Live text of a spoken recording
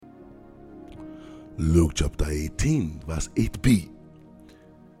Luke chapter 18, verse 8b.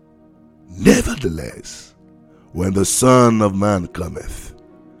 Nevertheless, when the Son of Man cometh,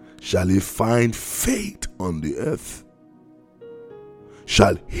 shall he find faith on the earth?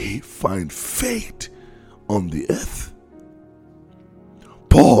 Shall he find faith on the earth?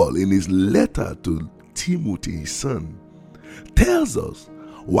 Paul, in his letter to Timothy, his son, tells us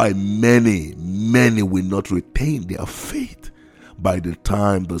why many will not retain their faith by the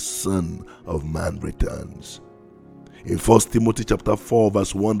time the Son of Man returns. In 1 Timothy chapter 4,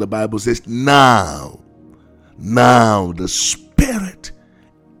 verse 1, the Bible says, Now the Spirit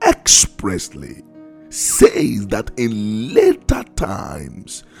expressly says that in later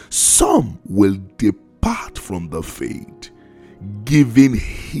times some will depart from the faith, giving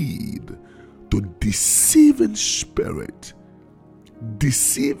heed to deceiving spirits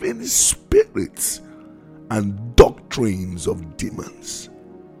and doctrines of demons.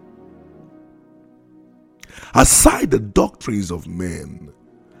 Aside the doctrines of men,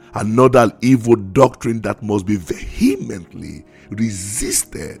 another evil doctrine that must be vehemently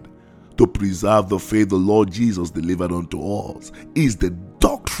resisted to preserve the faith the Lord Jesus delivered unto us is the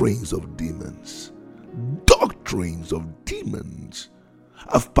doctrines of demons. Doctrines of demons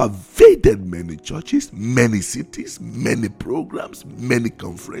have pervaded many churches, many cities, many programs, many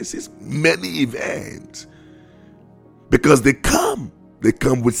conferences, many events, because they come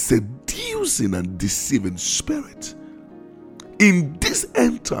with seducing and deceiving spirits. In this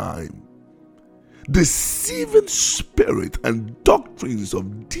end time, deceiving spirit and doctrines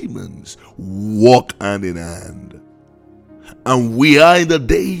of demons walk hand in hand. And we are in the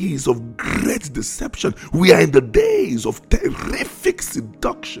days of great deception. We are in the days of terrific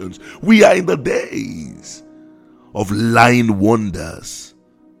seductions. We are in the days of lying wonders.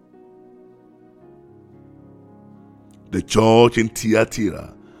 The church in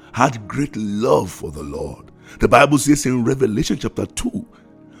Thyatira had great love for the Lord. The Bible says in Revelation chapter 2,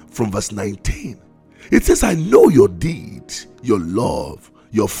 from verse 19, it says, I know your deeds, your love,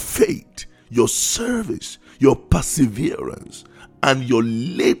 your faith, your service, your perseverance, and your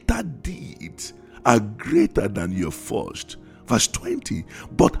later deeds are greater than your first. Verse 20,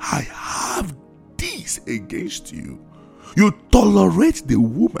 but I have this against you. You tolerate the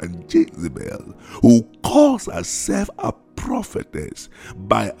woman Jezebel, who calls herself a prophetess.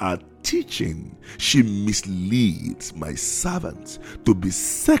 By her teaching, she misleads my servants to be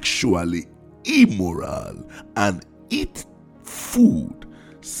sexually immoral and eat food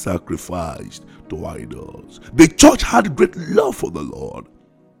sacrificed to idols. The church had great love for the Lord.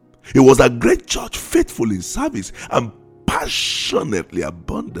 It was a great church, faithful in service and passionately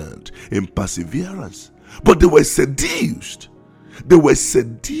abundant in perseverance. But they were seduced. They were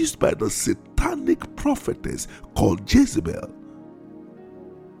seduced by the satanic prophetess called Jezebel.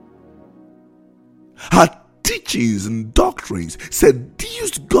 Her teachings and doctrines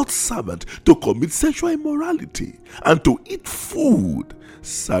seduced God's servant to commit sexual immorality and to eat food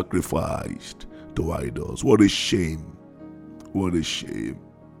sacrificed to idols. What a shame. What a shame.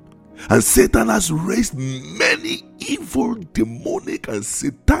 And Satan has raised many evil, demonic, and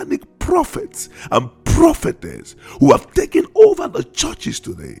satanic prophets and prophetess who have taken over the churches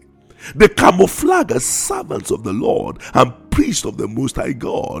today. They camouflage as servants of the Lord and priests of the Most High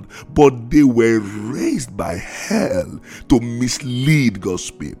God, but they were raised by hell to mislead God's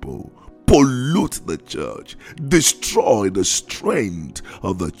people, pollute the church, destroy the strength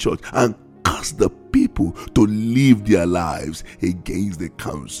of the church, and cause the people to live their lives against the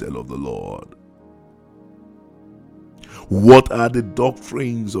counsel of the Lord. What are the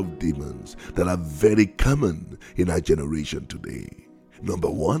doctrines of demons that are very common in our generation today? Number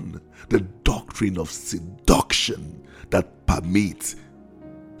one, the doctrine of seduction that permits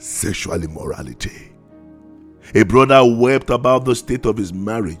sexual immorality. A brother wept about the state of his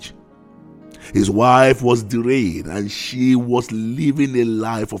marriage. His wife was derailed and she was living a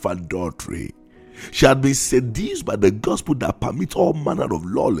life of adultery. She had been seduced by the gospel that permits all manner of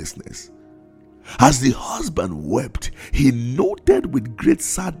lawlessness. As the husband wept, he noted with great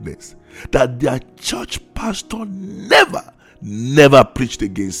sadness that their church pastor never preached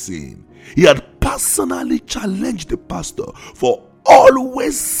against sin. He had personally challenged the pastor for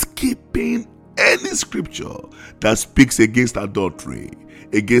always skipping any scripture that speaks against adultery,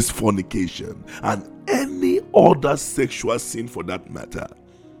 against fornication, and any other sexual sin for that matter.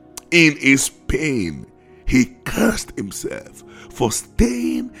 In his pain, he cursed himself for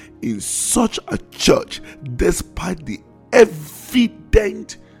staying in such a church despite the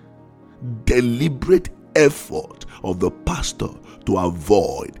evident, deliberate effort of the pastor to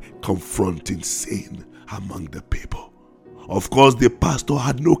avoid confronting sin among the people. Of course, the pastor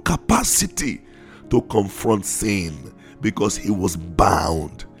had no capacity to confront sin because he was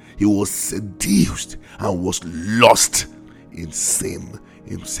bound, he was seduced, and was lost in sin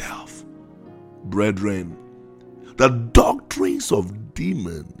himself. Brethren, the doctrines of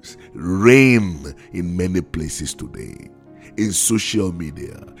demons reign in many places today. In social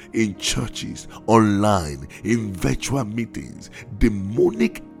media, in churches, online, in virtual meetings,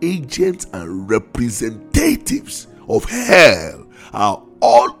 demonic agents and representatives of hell are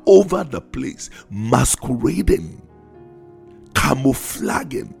all over the place, masquerading,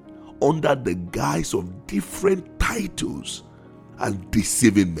 camouflaging under the guise of different titles and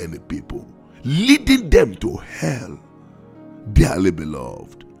deceiving many people, leading them to hell. Dearly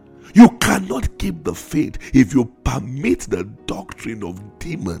beloved, you cannot keep the faith if you permit the doctrine of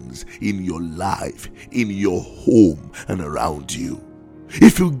demons in your life, in your home, and around you.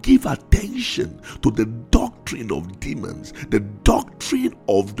 If you give attention to the doctrine of demons, the doctrine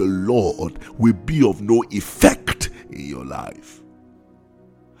of the Lord will be of no effect in your life.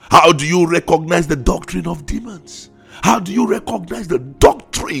 How do you recognize the doctrine of demons? How do you recognize the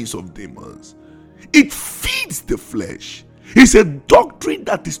doctrines of demons? It feeds the flesh. It's a doctrine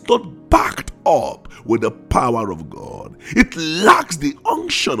that is not backed up with the power of God. It lacks the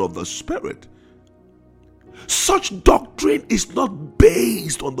unction of the Spirit. Such doctrine is not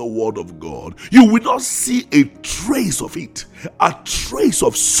based on the Word of God. You will not see a trace of it, a trace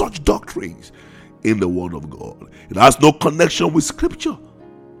of such doctrines in the Word of God. It has no connection with Scripture.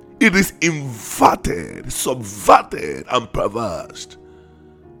 It is inverted, subverted, and perverse.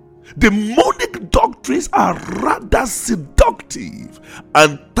 Demonic doctrines are rather seductive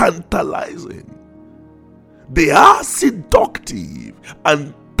and tantalizing. They are seductive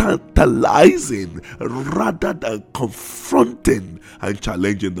and tantalizing rather than confronting and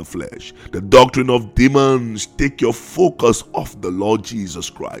challenging the flesh. The doctrine of demons take your focus off the Lord Jesus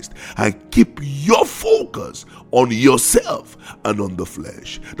Christ and keep your focus on yourself and on the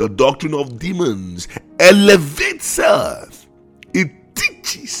flesh. The doctrine of demons elevates self. It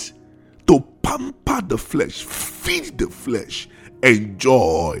teaches to pamper the flesh, feed the flesh,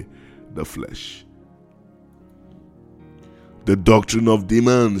 enjoy the flesh. The doctrine of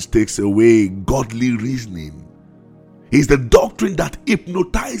demons takes away godly reasoning. It's the doctrine that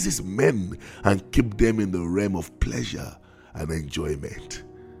hypnotizes men and keeps them in the realm of pleasure and enjoyment.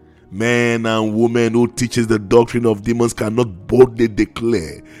 Men and women who teaches the doctrine of demons cannot boldly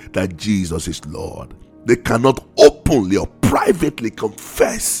declare that Jesus is Lord. They cannot openly or privately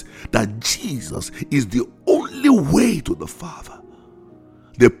confess that Jesus is the only way to the Father.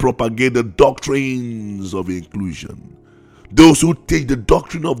 They propagate the doctrines of inclusion. Those who take the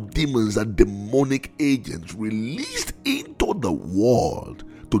doctrine of demons are demonic agents released into the world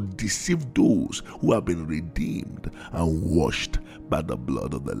to deceive those who have been redeemed and washed by the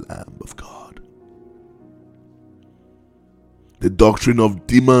blood of the Lamb of God. The doctrine of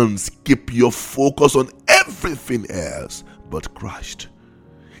demons keep your focus on everything else but Christ.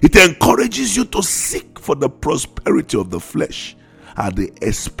 It encourages you to seek for the prosperity of the flesh at the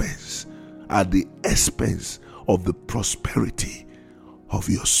expense of the prosperity of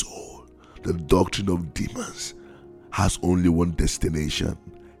your soul. The doctrine of demons has only one destination: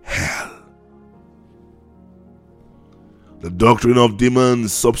 hell. The doctrine of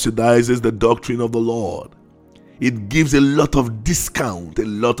demons subsidizes the doctrine of the Lord. It gives a lot of discount.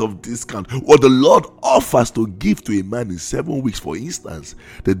 What the Lord offers to give to a man in 7 weeks, for instance,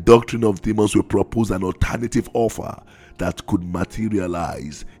 the doctrine of demons will propose an alternative offer that could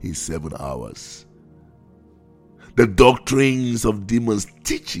materialize in 7 hours. The doctrines of demons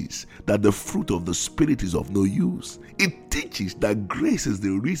teaches that the fruit of the Spirit is of no use. It teaches that grace is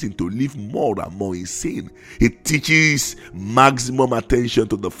the reason to live more and more in sin. It teaches maximum attention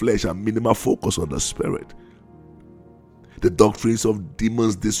to the flesh and minimal focus on the Spirit. The doctrines of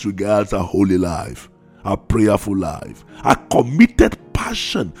demons disregards our holy life, our prayerful life, our committed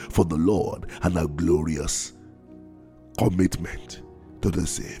passion for the Lord, and our glorious commitment to the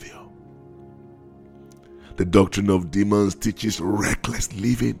Savior. The doctrine of demons teaches reckless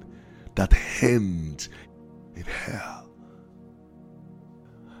living that ends in hell.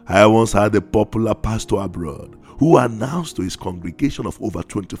 I once had a popular pastor abroad who announced to his congregation of over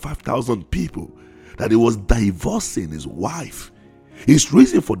 25,000 people that he was divorcing his wife. His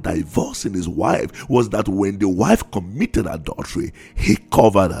reason for divorcing his wife was that when the wife committed adultery, he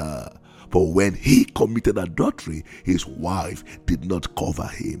covered her. But when he committed adultery, his wife did not cover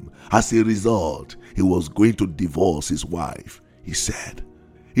him. As a result, he was going to divorce his wife. He said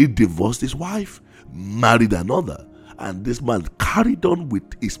he divorced his wife, married another, and this man carried on with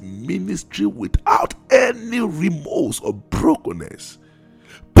his ministry without any remorse or brokenness.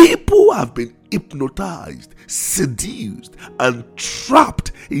 People People have been hypnotized, seduced, and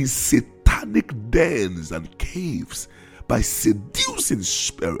trapped in satanic dens and caves by seducing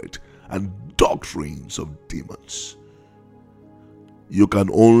spirit and doctrines of demons. You can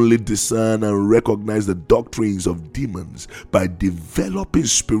only discern and recognize the doctrines of demons by developing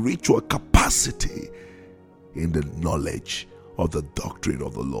spiritual capacity in the knowledge of the doctrine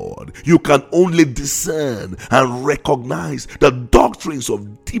of the Lord. You can only discern and recognize the doctrines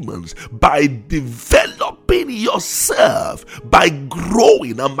of demons by developing yourself, by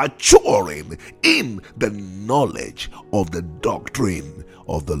growing and maturing in the knowledge of the doctrine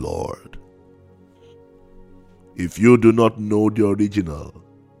of the Lord. If you do not know the original,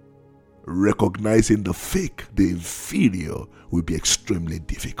 recognizing the fake, the inferior, will be extremely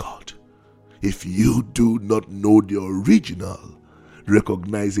difficult. If you do not know the original,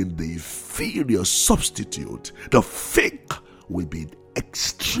 recognizing the inferior substitute, the fake, will be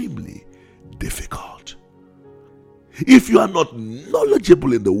extremely difficult. If you are not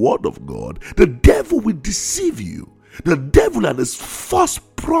knowledgeable in the Word of God, the devil will deceive you. The devil and his false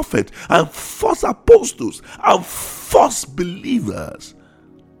prophet and false apostles and false believers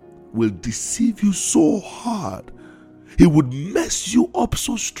will deceive you so hard. He would mess you up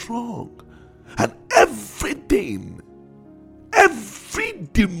so strong. And every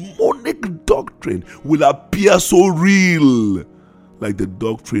demonic doctrine will appear so real, like the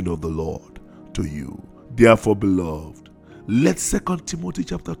doctrine of the Lord to you. Therefore, beloved, let 2 Timothy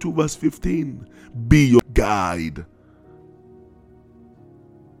chapter 2 verse 15 be your guide.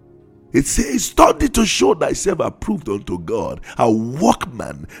 It says, study to show thyself approved unto God, a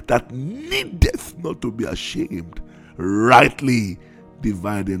workman that needeth not to be ashamed, rightly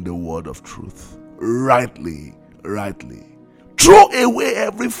dividing the word of truth. Rightly. Throw away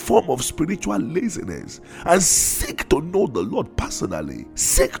every form of spiritual laziness and seek to know the Lord personally.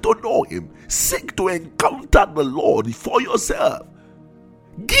 Seek to know Him. Seek to encounter the Lord for yourself.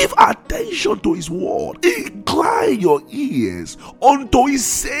 Give attention to His word. Incline your ears unto His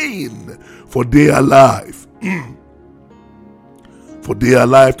saying, for they are life. For they are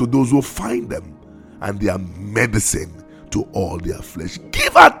life to those who find them, and they are medicine to all their flesh.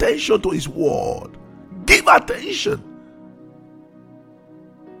 Give attention to His word. Give attention.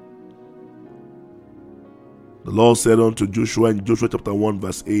 The Lord said unto Joshua in Joshua chapter 1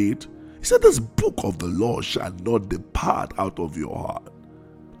 verse 8, He said, this book of the law shall not depart out of your heart.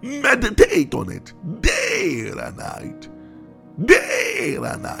 Meditate on it day and night. Day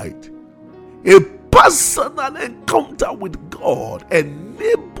and night. A personal encounter with God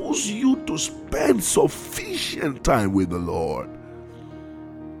enables you to spend sufficient time with the Lord.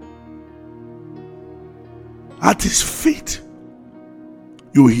 At His feet,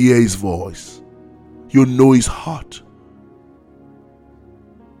 you hear His voice. You know His heart.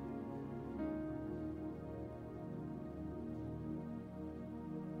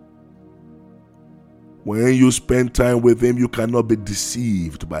 When you spend time with Him, you cannot be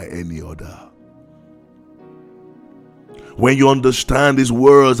deceived by any other. When you understand His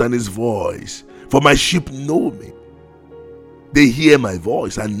words and His voice, for my sheep know me. They hear my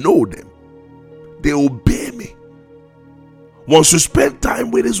voice and know them. They obey me. Once you spend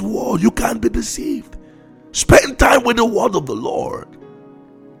time with His word, you can't be deceived. Spend time with the word of the Lord.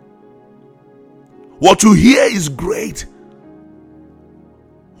 What you hear is great.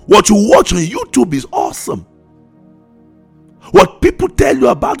 What you watch on YouTube is awesome. What people tell you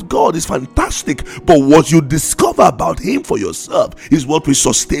about God is fantastic, but what you discover about Him for yourself is what will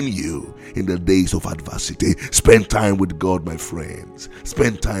sustain you in the days of adversity. Spend time with God, my friends.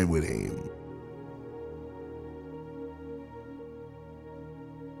 Spend time with Him.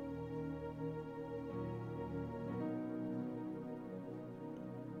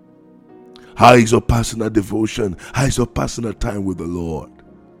 How is your personal devotion? How is your personal time with the Lord?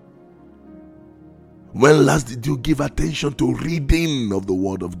 When last did you give attention to reading of the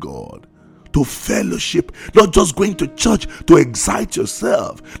Word of God? To fellowship, not just going to church to excite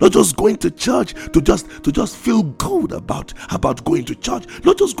yourself, not just going to church to just feel good about going to church,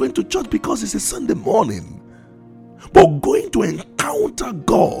 not just going to church because it's a Sunday morning, but going to encounter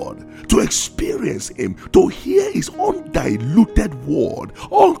God, to experience Him, to hear His undiluted word,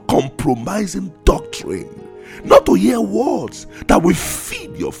 uncompromising doctrine, not to hear words that will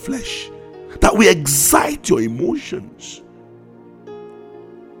feed your flesh, that will excite your emotions,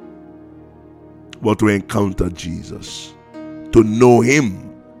 but to encounter Jesus, to know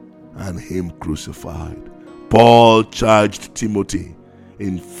Him and Him crucified. Paul charged Timothy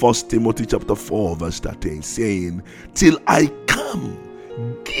in 1 Timothy chapter 4 verse 13, saying, till I come,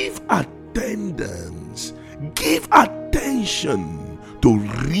 give attendance, give attention to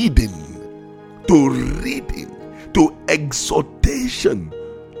reading, to exhortation,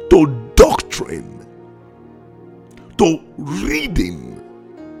 to doctrine, to reading,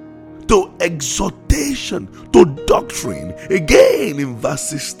 to exhortation, to doctrine. Again in verse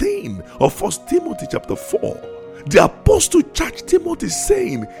 16 of 1 Timothy chapter 4, the apostle charged Timothy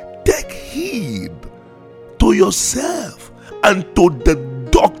saying, take heed to yourself and to the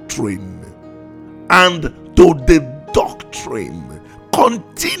doctrine,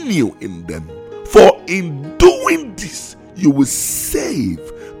 continue in them, for in doing this you will save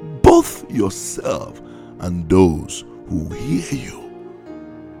both yourself and those who hear you.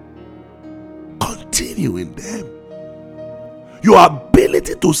 Continue in them. Your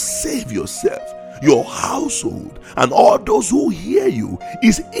ability to save yourself, your household, and all those who hear you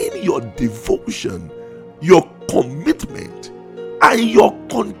is in your devotion, your commitment, and your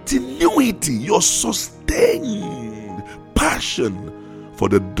continuity, your sustained passion for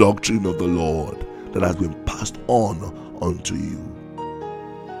the doctrine of the Lord that has been passed on unto you.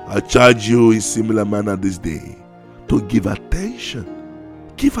 I charge you in similar manner this day to give attention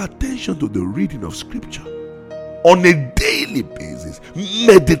to the reading of Scripture on a daily basis.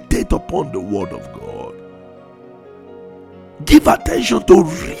 Meditate upon the Word of God. Give attention to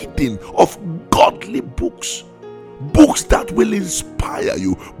reading of godly books that will inspire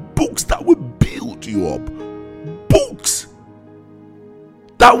you, books that will build you up, books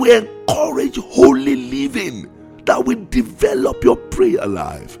that will encourage holy living, that will develop your prayer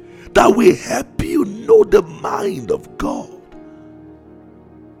life, that will help you know the mind of God.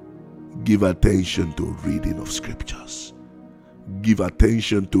 Give attention to reading of scriptures. Give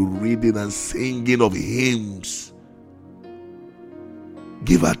attention to reading and singing of hymns.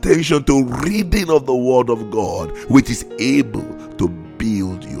 Give attention to reading of the Word of God, which is able to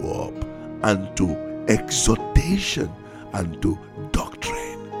build you up, and to exhortation and to doctrine.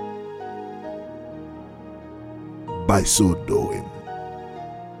 By so doing,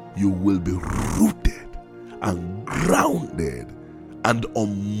 you will be rooted and grounded and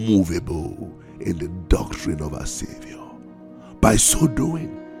unmovable in the doctrine of our Savior. By so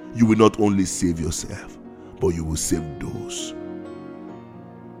doing, you will not only save yourself, but you will save those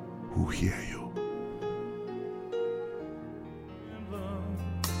who hear you.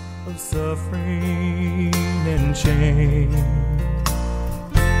 Of suffering and shame,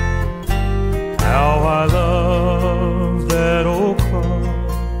 how I love that old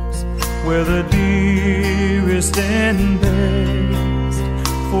cross, where the dearest and best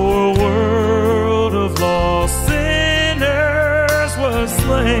for a world of lost sinners was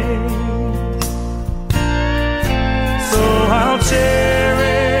slain. So I'll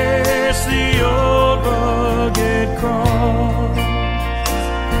cherish the old rugged cross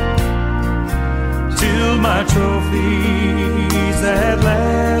till my trophies at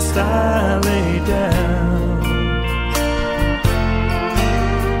last I lay down.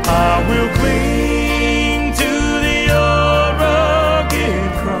 I will cling to the old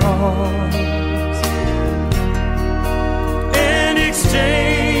rugged cross and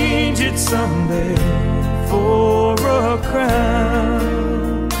exchange it someday for a crown.